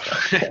 I'm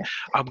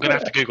going to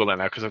have to Google that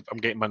now because I'm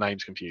getting my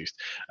names confused.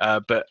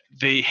 But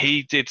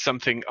he did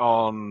something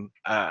on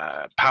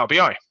Power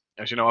BI.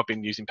 As you know, I've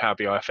been using Power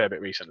BI a fair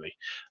bit recently.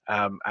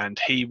 And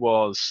he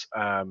was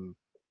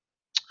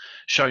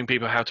showing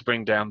people how to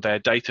bring down their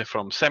data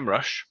from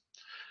SEMrush,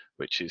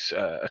 which is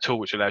a tool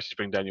which allows you to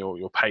bring down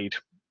your paid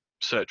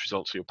search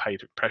results or your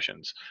paid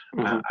impressions,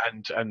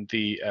 and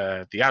the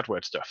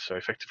AdWords stuff. So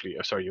effectively,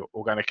 your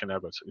organic and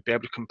AdWords. You'd be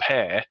able to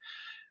compare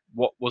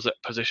what was at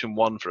position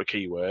 1 for a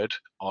keyword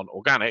on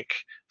organic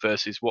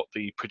versus what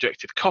the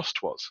projected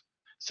cost was.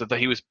 So that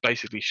he was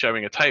basically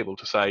showing a table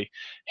to say,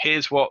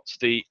 here's what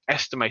the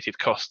estimated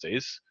cost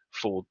is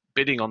for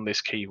bidding on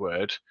this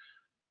keyword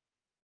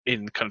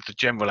in kind of the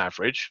general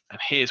average, and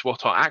here's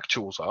what our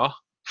actuals are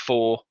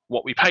for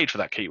what we paid for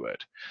that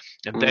keyword.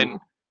 And then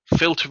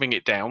filtering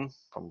it down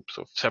from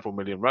sort of several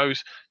million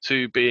rows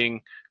to being,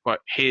 right,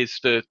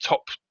 here's the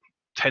top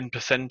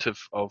 10%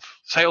 of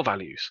sale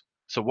values.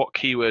 So what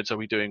keywords are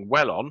we doing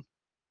well on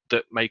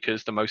that make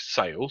us the most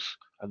sales?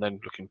 And then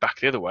looking back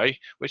the other way,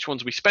 which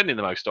ones are we spending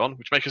the most on,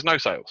 which make us no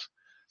sales?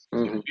 So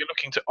if you're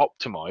looking to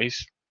optimize,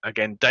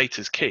 again,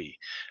 data's key.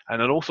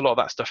 And an awful lot of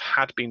that stuff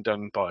had been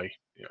done by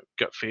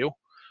gut feel,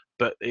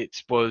 but it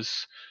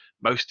was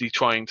mostly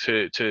trying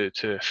to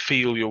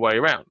feel your way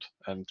around.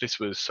 And this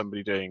was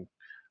somebody doing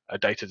a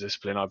data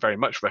discipline I very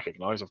much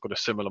recognize. I've got a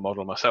similar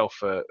model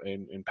myself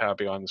in Power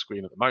BI on the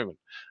screen at the moment.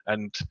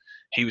 And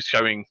he was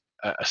showing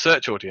a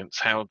search audience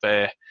how if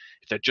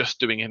they're just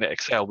doing in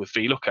Excel with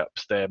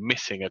VLOOKUPs, they're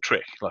missing a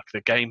trick. Like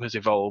the game has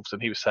evolved,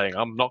 and he was saying,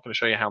 I'm not going to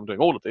show you how I'm doing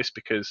all of this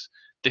because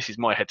this is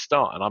my head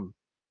start and I'm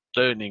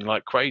learning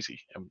like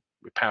crazy. And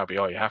with Power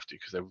BI you have to,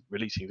 because they're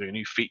doing a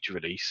new feature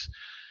release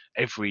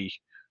every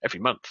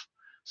month.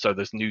 So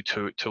there's new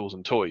tools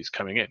and toys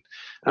coming in.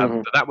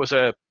 But that was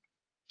a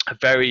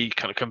very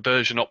kind of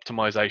conversion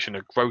optimization,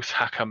 a growth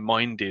hacker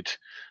minded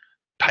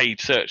paid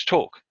search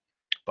talk.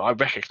 But I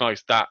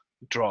recognized that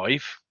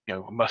drive. I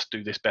must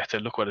do this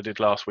better. Look what I did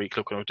last week.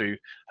 Look what I'll do.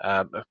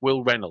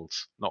 Will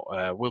Reynolds, not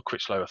Will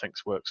Critchlow, I think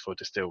works for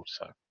Distilled.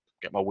 So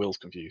get my wills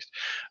confused.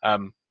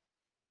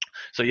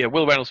 So yeah,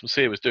 Will Reynolds from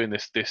SEER was doing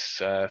this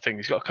thing.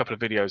 He's got a couple of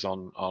videos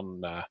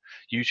on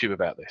YouTube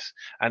about this,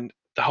 and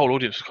the whole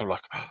audience was kind of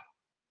like,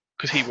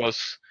 because he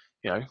was,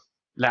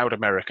 loud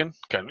American,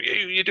 going,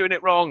 "You're doing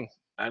it wrong,"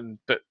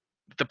 but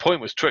the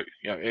point was true.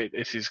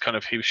 This is kind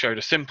of, he showed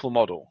a simple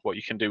model, what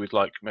you can do with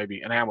like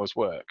maybe an hour's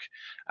work,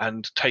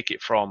 and take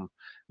it from,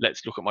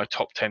 let's look at my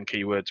top 10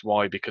 keywords.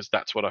 Why? Because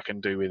that's what I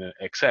can do in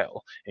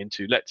Excel.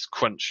 Into, let's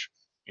crunch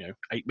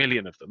 8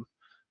 million of them,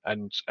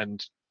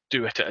 and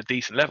do it at a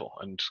decent level.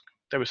 And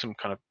there were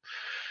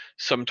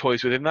some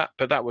toys within that,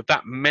 but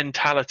that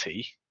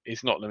mentality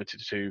is not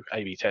limited to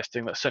A/B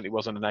testing. That certainly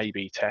wasn't an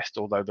A/B test,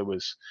 although there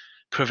was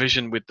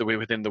provision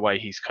within the way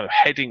he's kind of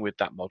heading with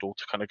that model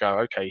to kind of go,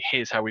 okay,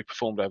 here's how we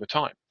performed over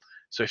time.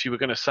 So if you were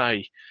going to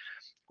say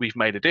we've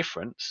made a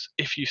difference,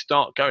 if you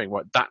start going,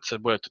 well, that's a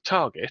word to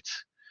target,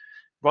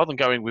 rather than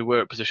going, we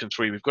were at position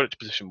 3, we've got it to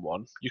position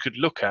 1, you could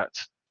look at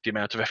the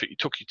amount of effort you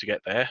took to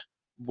get there,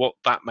 what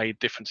that made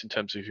difference in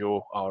terms of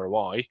your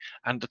ROI,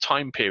 and the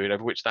time period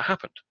over which that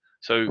happened.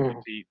 So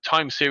the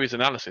time series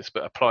analysis,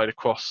 but applied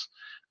across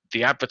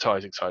the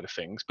advertising side of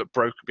things, but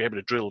be able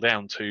to drill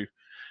down to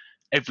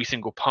every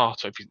single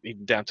part,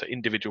 even down to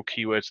individual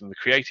keywords and the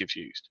creatives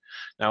used.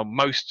 Now,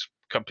 most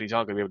companies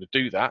aren't going to be able to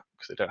do that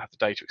because they don't have the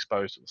data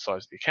exposed to the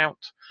size of the account.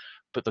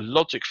 But the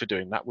logic for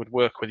doing that would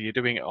work whether you're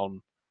doing it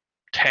on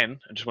 10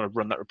 and just want to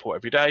run that report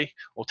every day,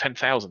 or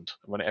 10,000 and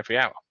run it every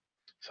hour.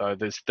 So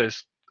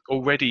there's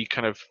already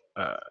kind of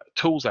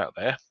tools out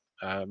there.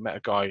 Met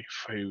a guy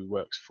who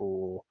works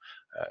for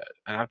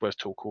an AdWords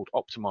tool called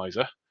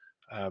Optimizer,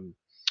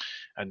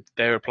 and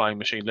they're applying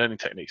machine learning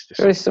techniques.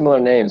 Very similar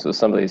names with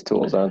some of these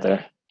tools, aren't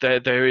there?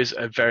 There is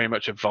very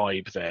much a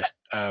vibe there,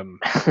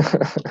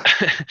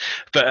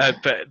 but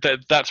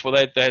that's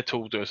what their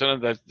tool does.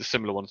 And there's the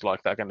similar ones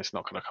like that. Again, it's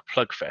not kind of like a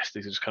plug fest.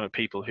 These are just kind of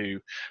people who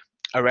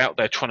are out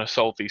there trying to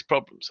solve these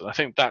problems. And I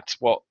think that's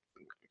what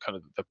kind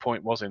of the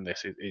point was in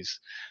this is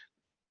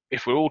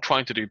if we're all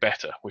trying to do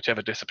better,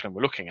 whichever discipline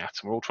we're looking at,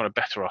 and we're all trying to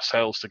better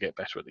ourselves to get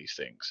better at these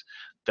things,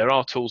 there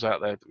are tools out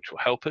there which will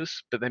help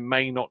us, but they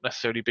may not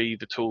necessarily be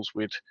the tools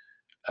we'd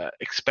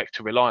expect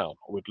to rely on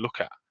or would look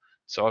at.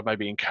 So I'd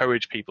maybe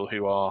encourage people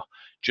who are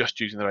just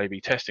using their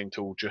A/B testing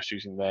tool, just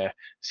using their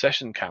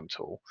session cam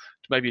tool,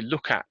 to maybe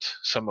look at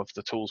some of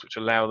the tools which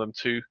allow them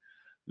to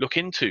look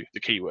into the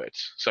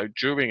keywords. So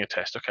during a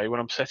test, okay, when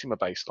I'm setting my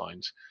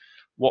baselines,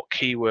 what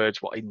keywords,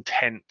 what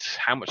intent,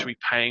 how much are we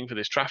paying for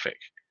this traffic?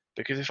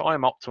 Because if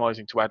I'm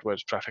optimizing to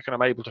AdWords traffic and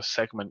I'm able to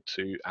segment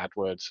to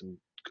AdWords and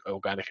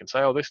organic and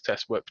say, oh, this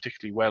test worked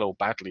particularly well or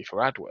badly for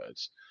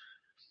AdWords,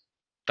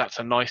 that's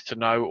a nice to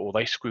know, or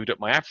they screwed up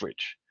my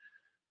average.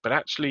 But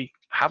actually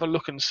have a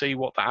look and see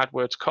what the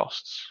AdWords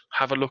costs.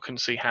 Have a look and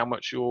see how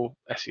much your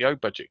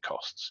SEO budget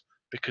costs.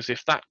 Because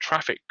if that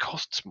traffic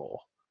costs more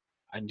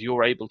and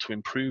you're able to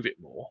improve it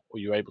more, or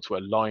you're able to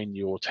align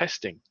your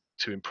testing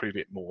to improve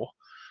it more,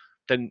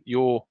 then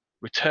your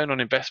return on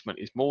investment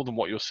is more than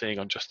what you're seeing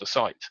on just the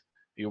site.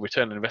 Your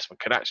return on investment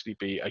could actually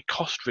be a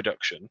cost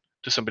reduction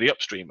to somebody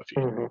upstream of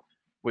you,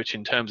 which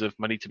in terms of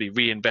money to be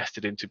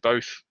reinvested into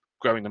both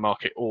growing the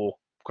market or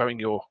growing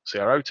your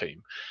CRO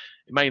team,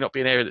 it may not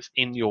be an area that's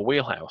in your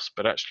wheelhouse,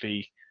 but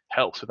actually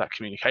helps with that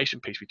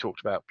communication piece we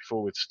talked about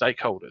before with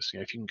stakeholders.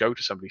 If you can go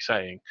to somebody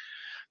saying,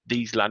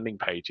 these landing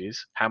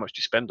pages, how much do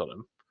you spend on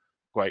them?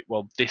 Great,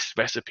 well, this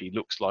recipe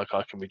looks like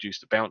I can reduce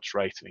the bounce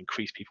rate and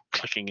increase people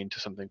clicking into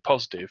something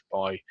positive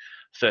by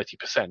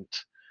 30%.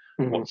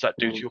 What does that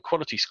do to your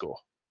quality score?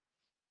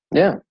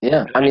 Yeah.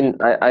 I mean,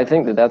 I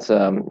think that's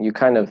you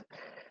kind of,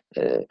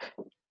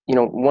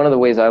 one of the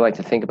ways I like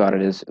to think about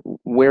it is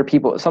where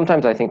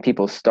sometimes I think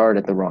people start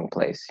at the wrong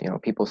place.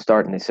 People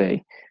start and they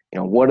say,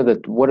 what are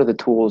the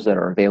tools that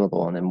are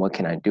available, and then what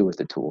can I do with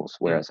the tools?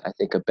 Whereas I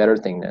think a better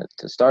thing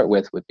to start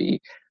with would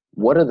be,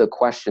 what are the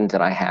questions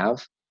that I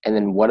have, and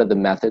then what are the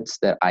methods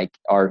that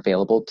are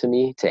available to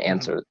me to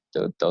answer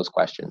those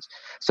questions.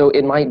 So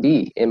it might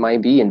be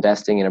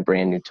investing in a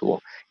brand new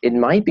tool. It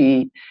might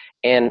be,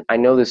 and I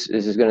know this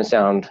is going to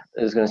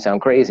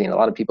sound crazy, and a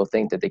lot of people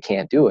think that they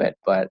can't do it,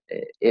 but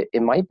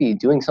it might be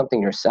doing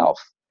something yourself,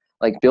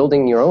 like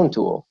building your own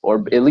tool,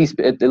 or at least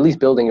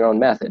building your own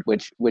method,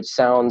 which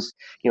sounds,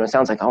 it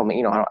sounds like, oh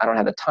man, I don't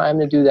have the time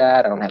to do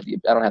that. I don't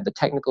have the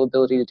technical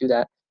ability to do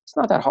that. It's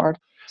not that hard.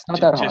 It's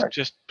not that hard.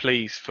 Just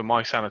please, for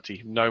my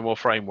sanity, no more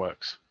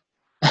frameworks.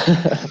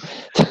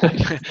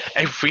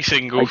 Every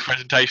single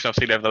presentation I've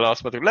seen over the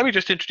last month, let me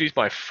just introduce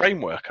my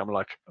framework. I'm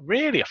like,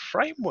 really, a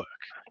framework?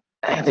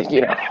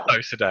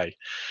 Those today.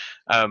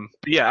 But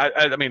yeah,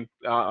 I mean,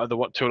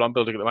 the tool I'm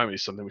building at the moment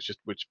is something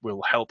which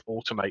will help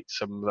automate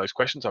some of those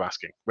questions I'm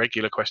asking,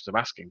 regular questions I'm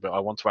asking, but I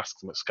want to ask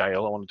them at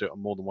scale. I want to do it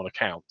on more than one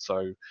account.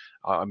 So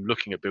I'm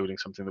looking at building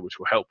something which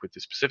will help with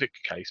this specific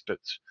case. But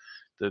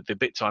the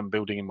bits I'm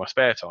building in my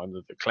spare time,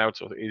 the cloud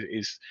sort of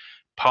is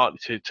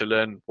partly to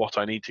learn what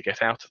I need to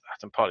get out of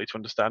that, and partly to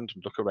understand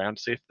and look around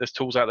to see if there's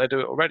tools out there do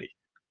it already.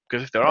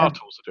 Because if there are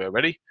tools that do it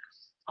already,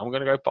 I'm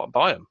going to go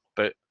buy them.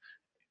 But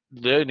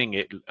learning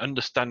it,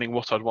 understanding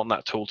what I'd want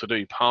that tool to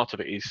do, part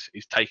of it is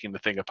taking the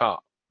thing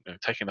apart,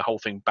 taking the whole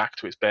thing back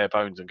to its bare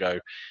bones and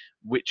go,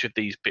 which of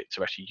these bits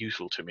are actually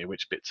useful to me,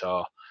 which bits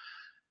are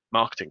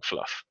marketing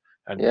fluff.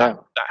 And that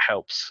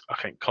helps, I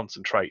think,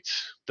 concentrate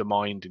the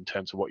mind in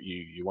terms of what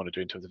you want to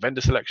do in terms of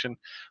vendor selection,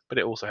 but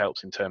it also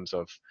helps in terms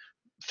of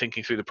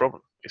thinking through the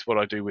problem. It's what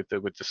I do with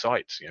the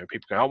sites.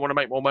 People go, I want to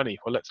make more money.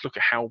 Well, let's look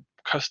at how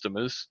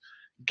customers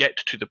get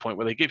to the point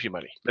where they give you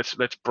money. Let's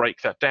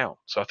break that down.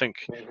 So I think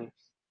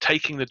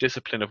taking the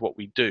discipline of what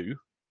we do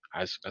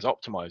as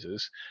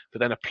optimizers, but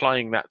then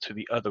applying that to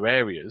the other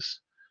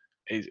areas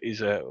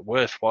is a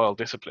worthwhile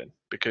discipline,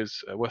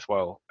 because a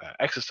worthwhile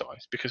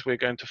exercise, because we're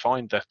going to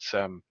find that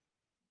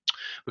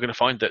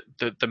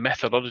the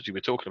methodology we're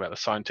talking about, the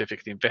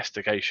scientific, the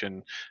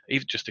investigation,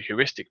 even just the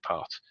heuristic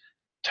part,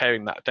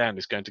 tearing that down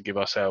is going to give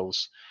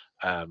ourselves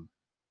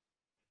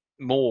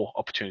more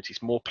opportunities,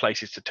 more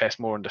places to test,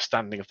 more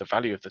understanding of the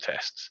value of the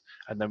tests,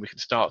 and then we can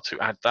start to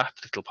add that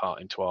little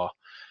part into our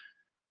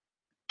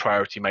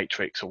priority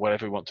matrix or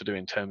whatever we want to do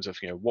in terms of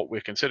what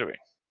we're considering.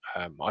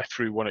 I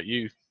threw one at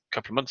you a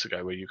couple of months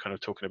ago where you kind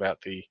of talking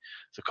about the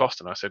cost,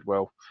 and I said,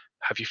 well,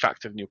 have you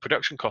factored in your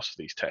production costs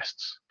for these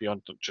tests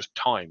beyond just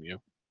time?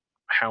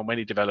 How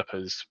many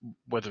developers,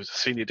 whether it's a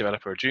senior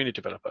developer or a junior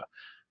developer,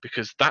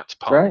 because that's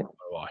part of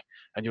ROI.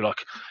 And you're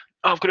like,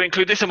 I've got to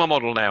include this in my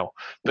model now.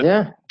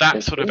 But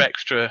that sort of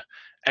extra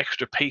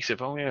piece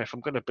of, if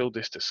I'm going to build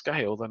this to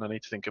scale, then I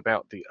need to think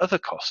about the other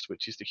cost,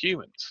 which is the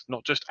humans,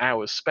 not just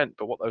hours spent,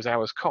 but what those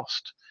hours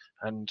cost,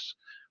 and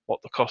what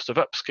the cost of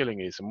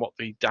upskilling is, and what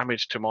the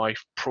damage to my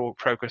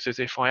progress is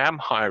if I am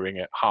hiring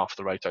at half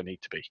the rate I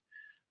need to be.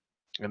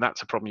 And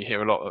that's a problem you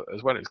hear a lot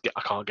as well, is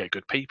I can't get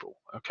good people.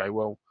 Okay,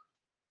 well,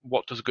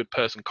 what does a good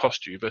person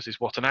cost you versus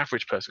what an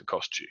average person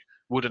costs you?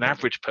 Would an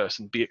average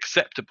person be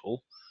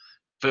acceptable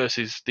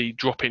versus the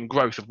drop in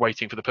growth of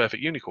waiting for the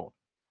perfect unicorn?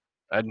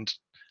 And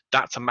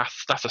that's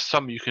a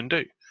sum you can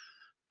do.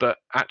 But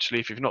actually,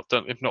 if you've not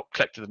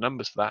collected the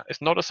numbers for that,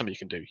 it's not a sum you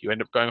can do. You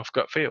end up going off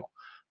gut feel.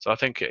 So I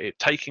think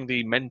taking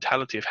the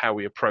mentality of how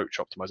we approach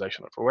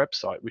optimization for a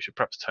website, we should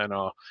perhaps turn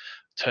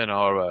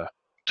our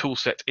tool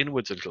set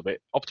inwards a little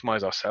bit,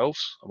 optimize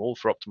ourselves. I'm all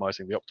for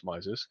optimizing the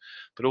optimizers,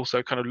 but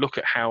also kind of look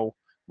at how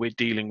we're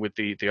dealing with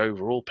the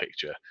overall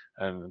picture.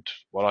 And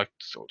what I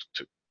sort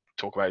of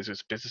talk about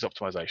is business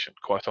optimization.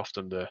 Quite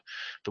often the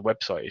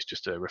website is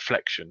just a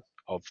reflection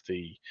of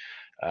the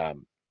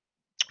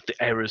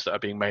errors that are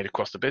being made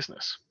across the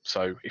business.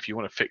 So if you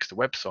want to fix the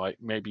website,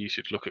 maybe you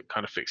should look at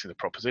kind of fixing the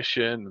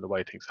proposition and the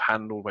way things are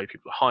handled, the way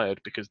people are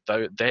hired, because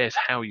there's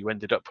how you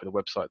ended up with a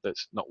website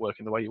that's not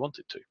working the way you want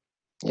it to.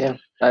 Yeah,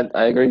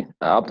 I agree.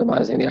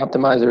 Optimizing the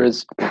optimizer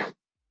is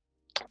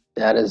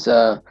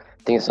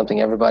I think it's something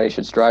everybody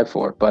should strive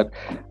for. But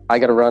I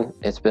got to run.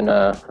 It's been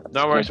no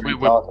worries. We're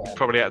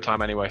probably out of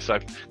time anyway, so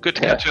good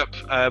to catch up.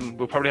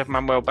 We'll probably have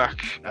Manuel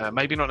back,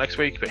 maybe not next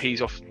week, but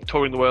he's off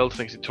touring the world. I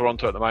think he's in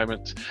Toronto at the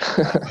moment.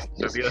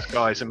 So the other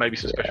guys and maybe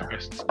some special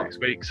guests next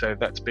week. So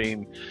that's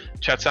been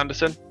Chad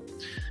Sanderson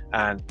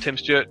and Tim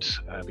Stewart.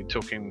 Been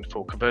talking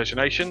for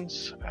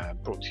Conversionations,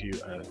 brought to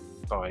you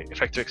by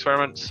Effective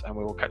Experiments, and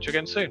we will catch you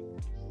again soon.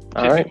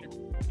 All right.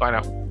 Bye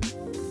now.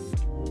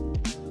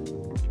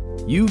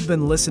 You've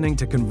been listening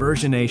to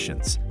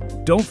Conversionations.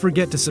 Don't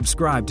forget to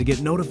subscribe to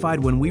get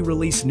notified when we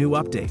release new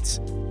updates.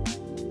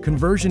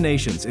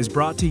 Conversionations is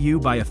brought to you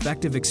by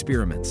Effective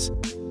Experiments.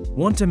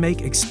 Want to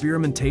make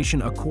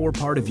experimentation a core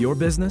part of your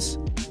business?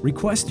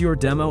 Request your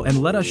demo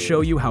and let us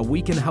show you how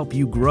we can help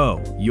you grow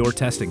your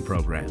testing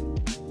program.